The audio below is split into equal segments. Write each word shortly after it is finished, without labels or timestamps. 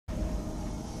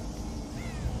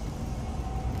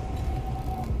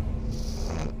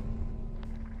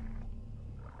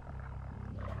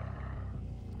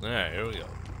Alright, here we go.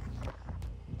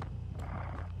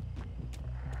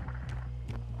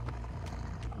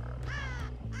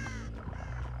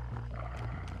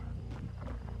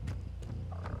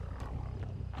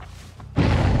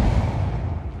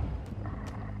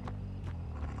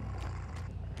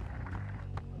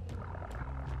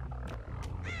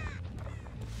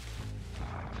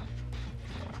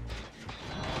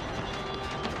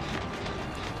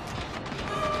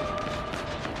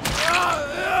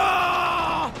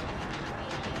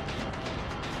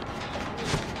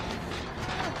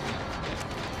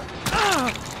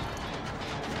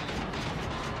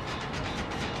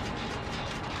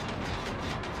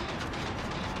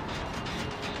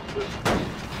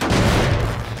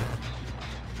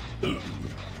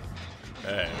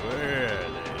 Hey, where are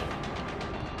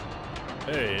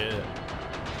they? There he is.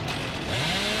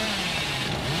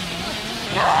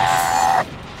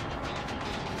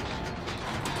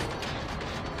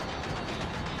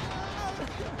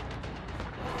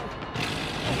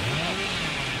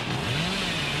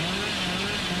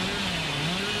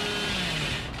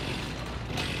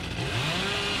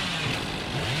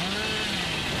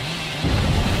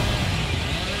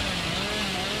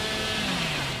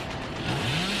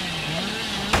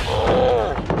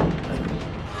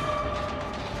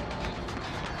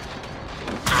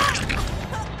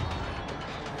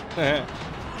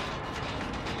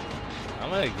 I'm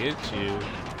gonna get you.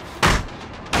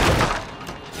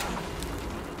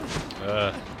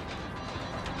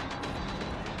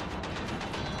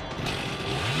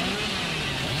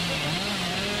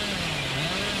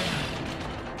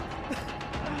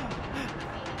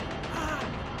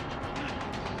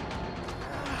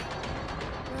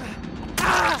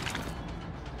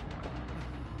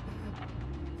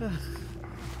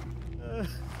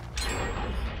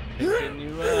 Picking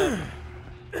you up.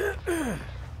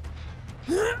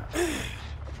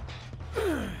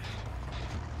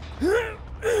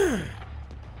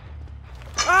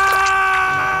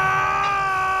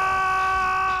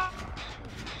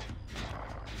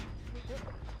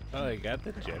 Oh, they got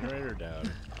the generator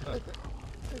down. Huh.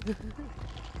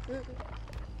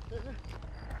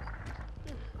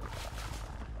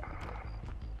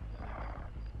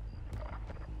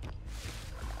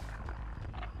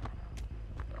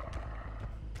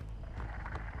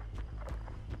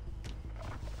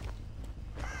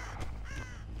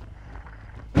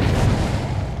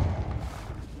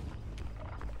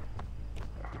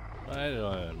 I just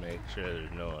want to make sure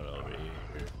there's no one over here.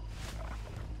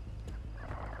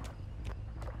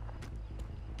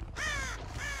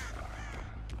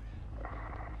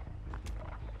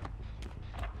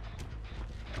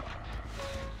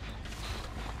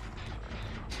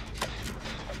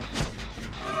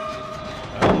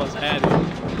 I almost had it.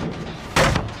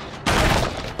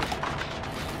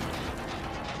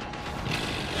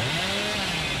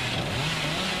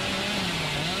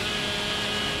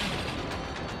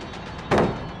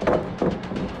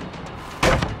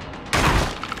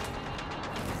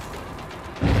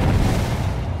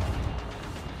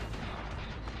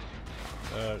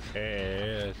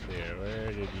 Okay, let's see.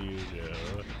 Where did you go?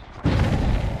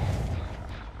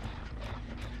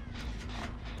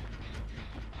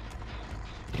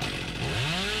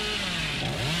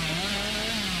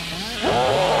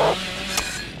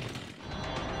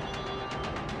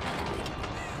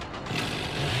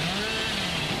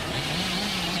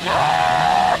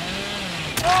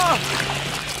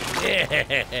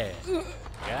 Yeah,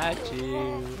 got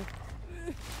you.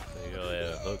 They go ahead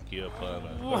and hook you up on a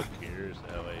hook here, so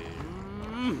that way.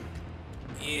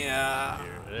 Yeah.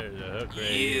 Here, there's a hook right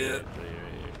here.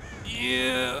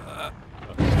 Yeah.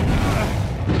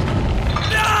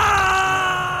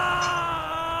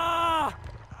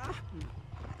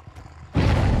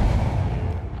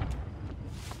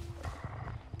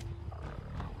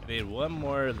 I need one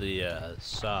more of the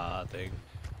saw thing.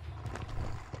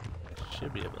 I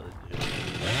should be able to do it.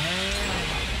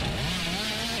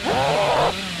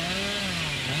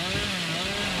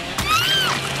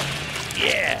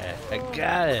 Yeah, I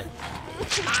got it.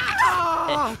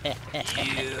 Yeah.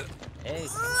 Hey,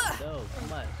 go,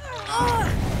 come on.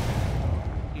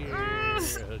 Here,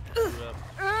 hook you up.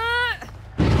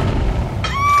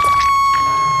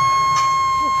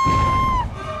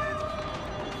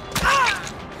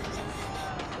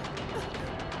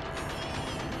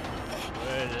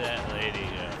 Where did that lady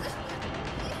go?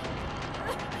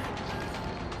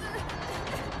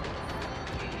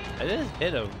 I just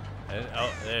hit him.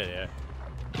 Oh, there you are.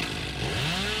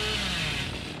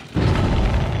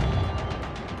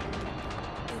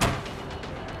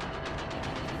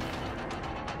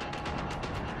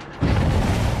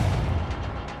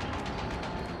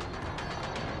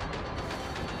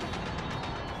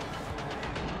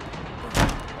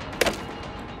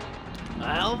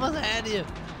 at you.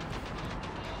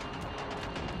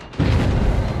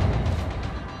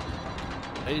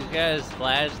 He's got his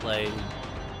flashlight.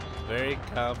 Very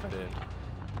confident.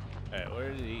 Alright, where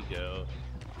did he go?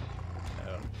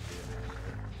 Oh,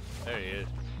 there he is.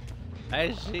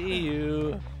 I see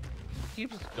you. He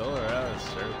keeps going around in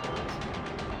circles.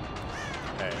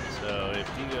 Alright, so if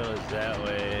he goes that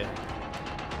way,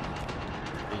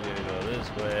 he's gonna go this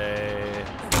way,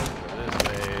 go this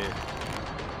way.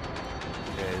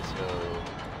 Okay, so.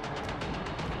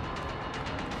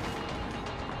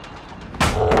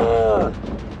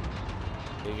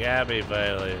 He got me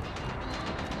finally.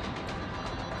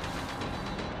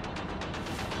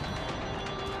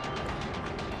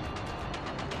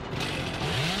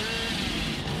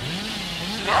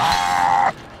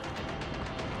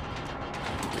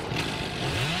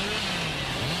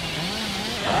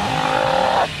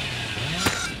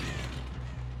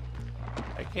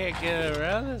 I can't get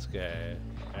around this guy.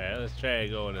 Alright, let's try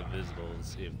going invisible and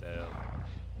see if that helps.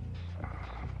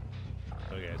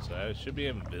 Okay, so I should be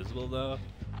invisible though.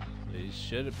 So he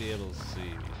shouldn't be able to see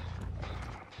me.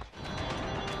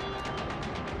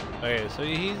 Okay, so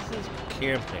he's just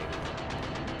camping.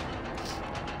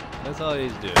 That's all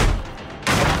he's doing.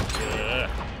 Ugh.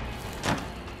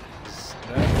 It's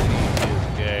not the easiest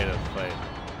guy to fight.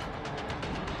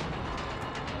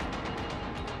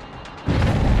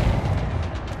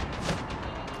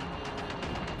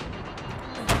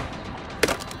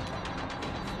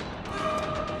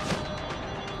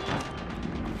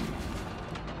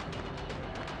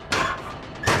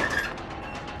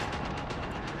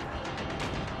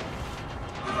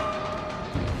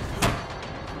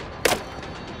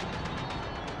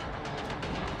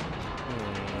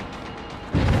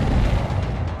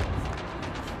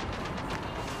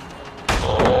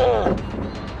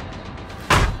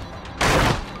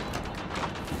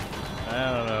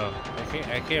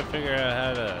 I can't figure out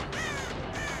how to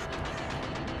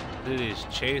do these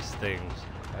chase things.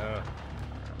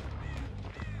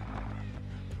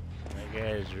 My guy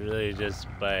is really just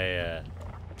by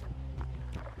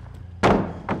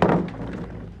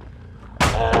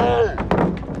oh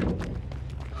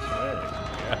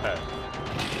God.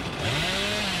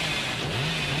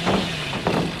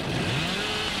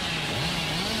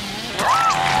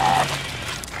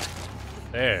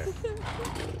 There.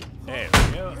 There we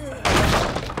go.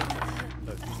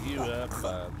 Hook you up,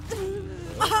 Bob.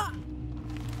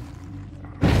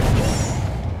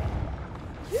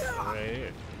 Right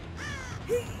here.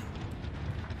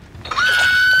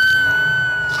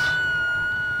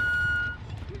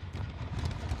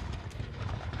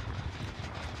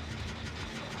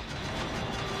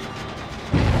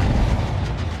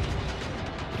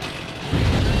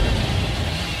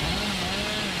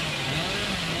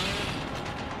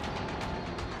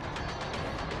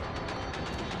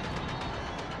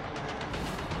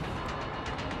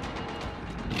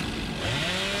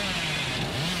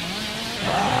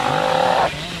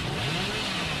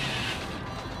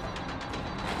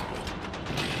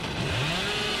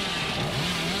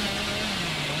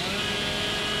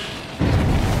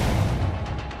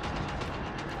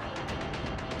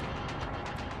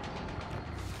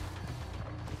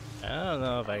 I don't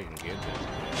know if I can get this guy.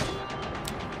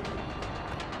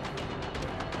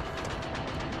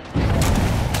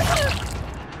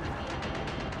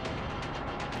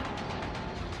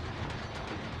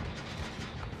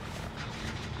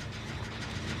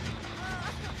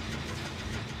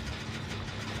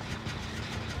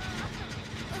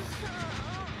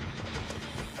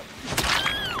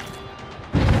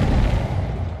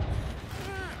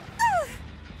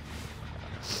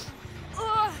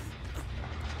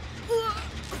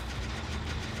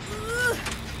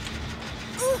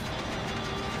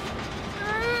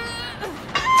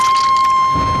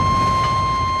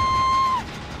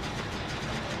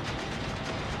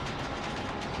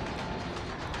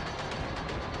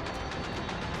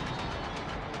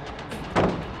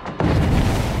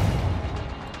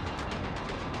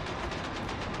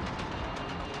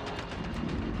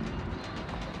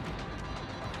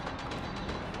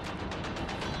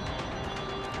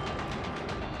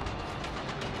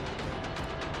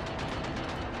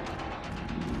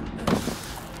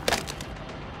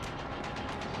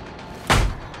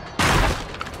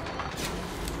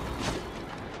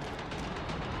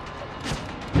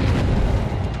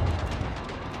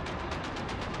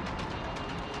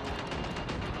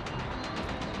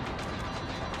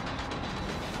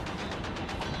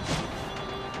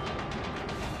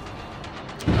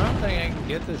 I think I can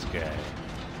get this guy.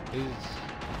 He's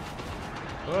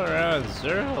going around in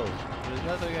circles. There's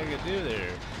nothing I can do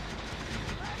there.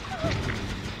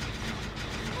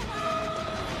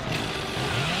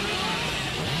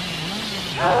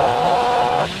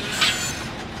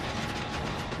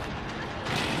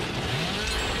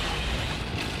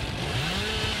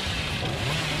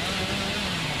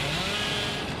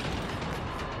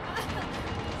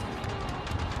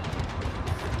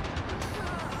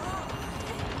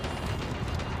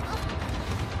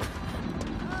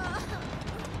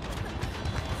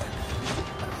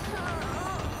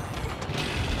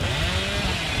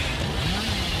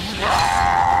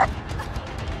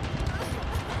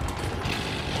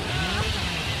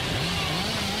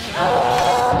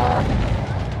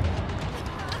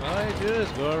 All I do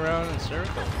is go around in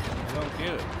circles. I don't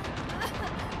get it.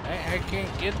 I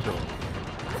can't get to him.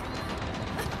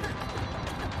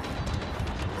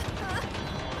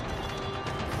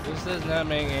 This does not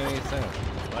make any sense.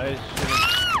 Why should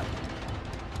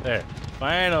There.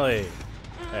 Finally!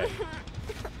 Hey.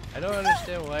 I don't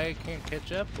understand why I can't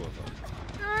catch up with him.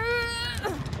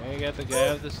 And you got the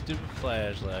guy with the stupid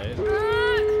flashlight.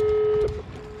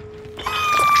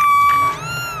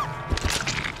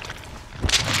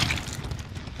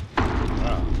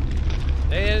 Wow.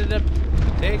 They ended up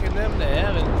taking them to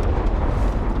heaven.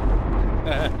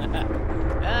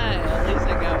 Ah, at least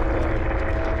I got one.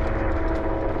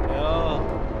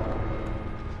 Oh.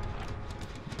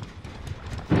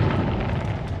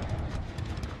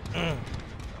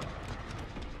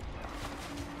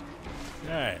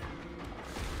 Alright.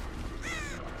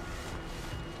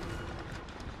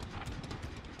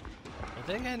 I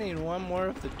think I need one more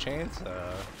of the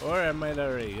chainsaw, or I might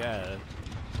already got it.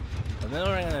 And then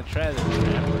we're gonna try this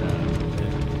trap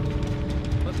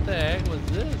around. What the heck was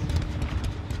this?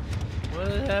 What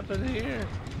happened here?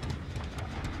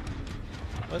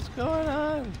 What's going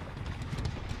on?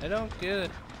 I don't get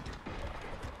it.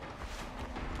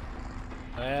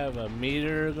 I have a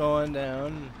meter going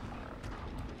down.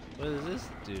 What does this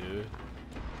do?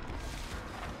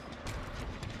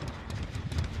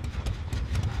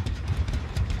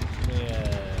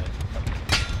 Yeah.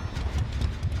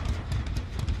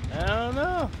 I don't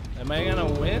know. Am I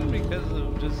gonna win because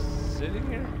of just sitting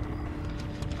here?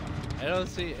 I don't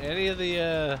see any of the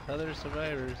other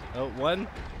survivors. Oh,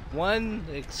 one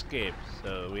escaped,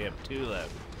 so we have 2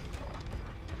 left.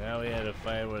 Now we had to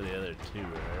find where the other 2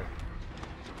 are.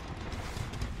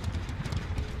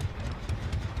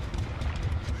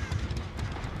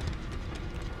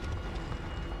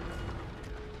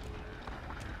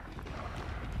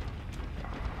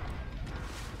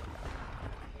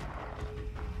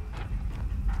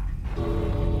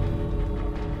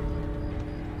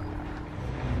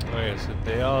 Okay, so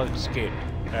they all escaped.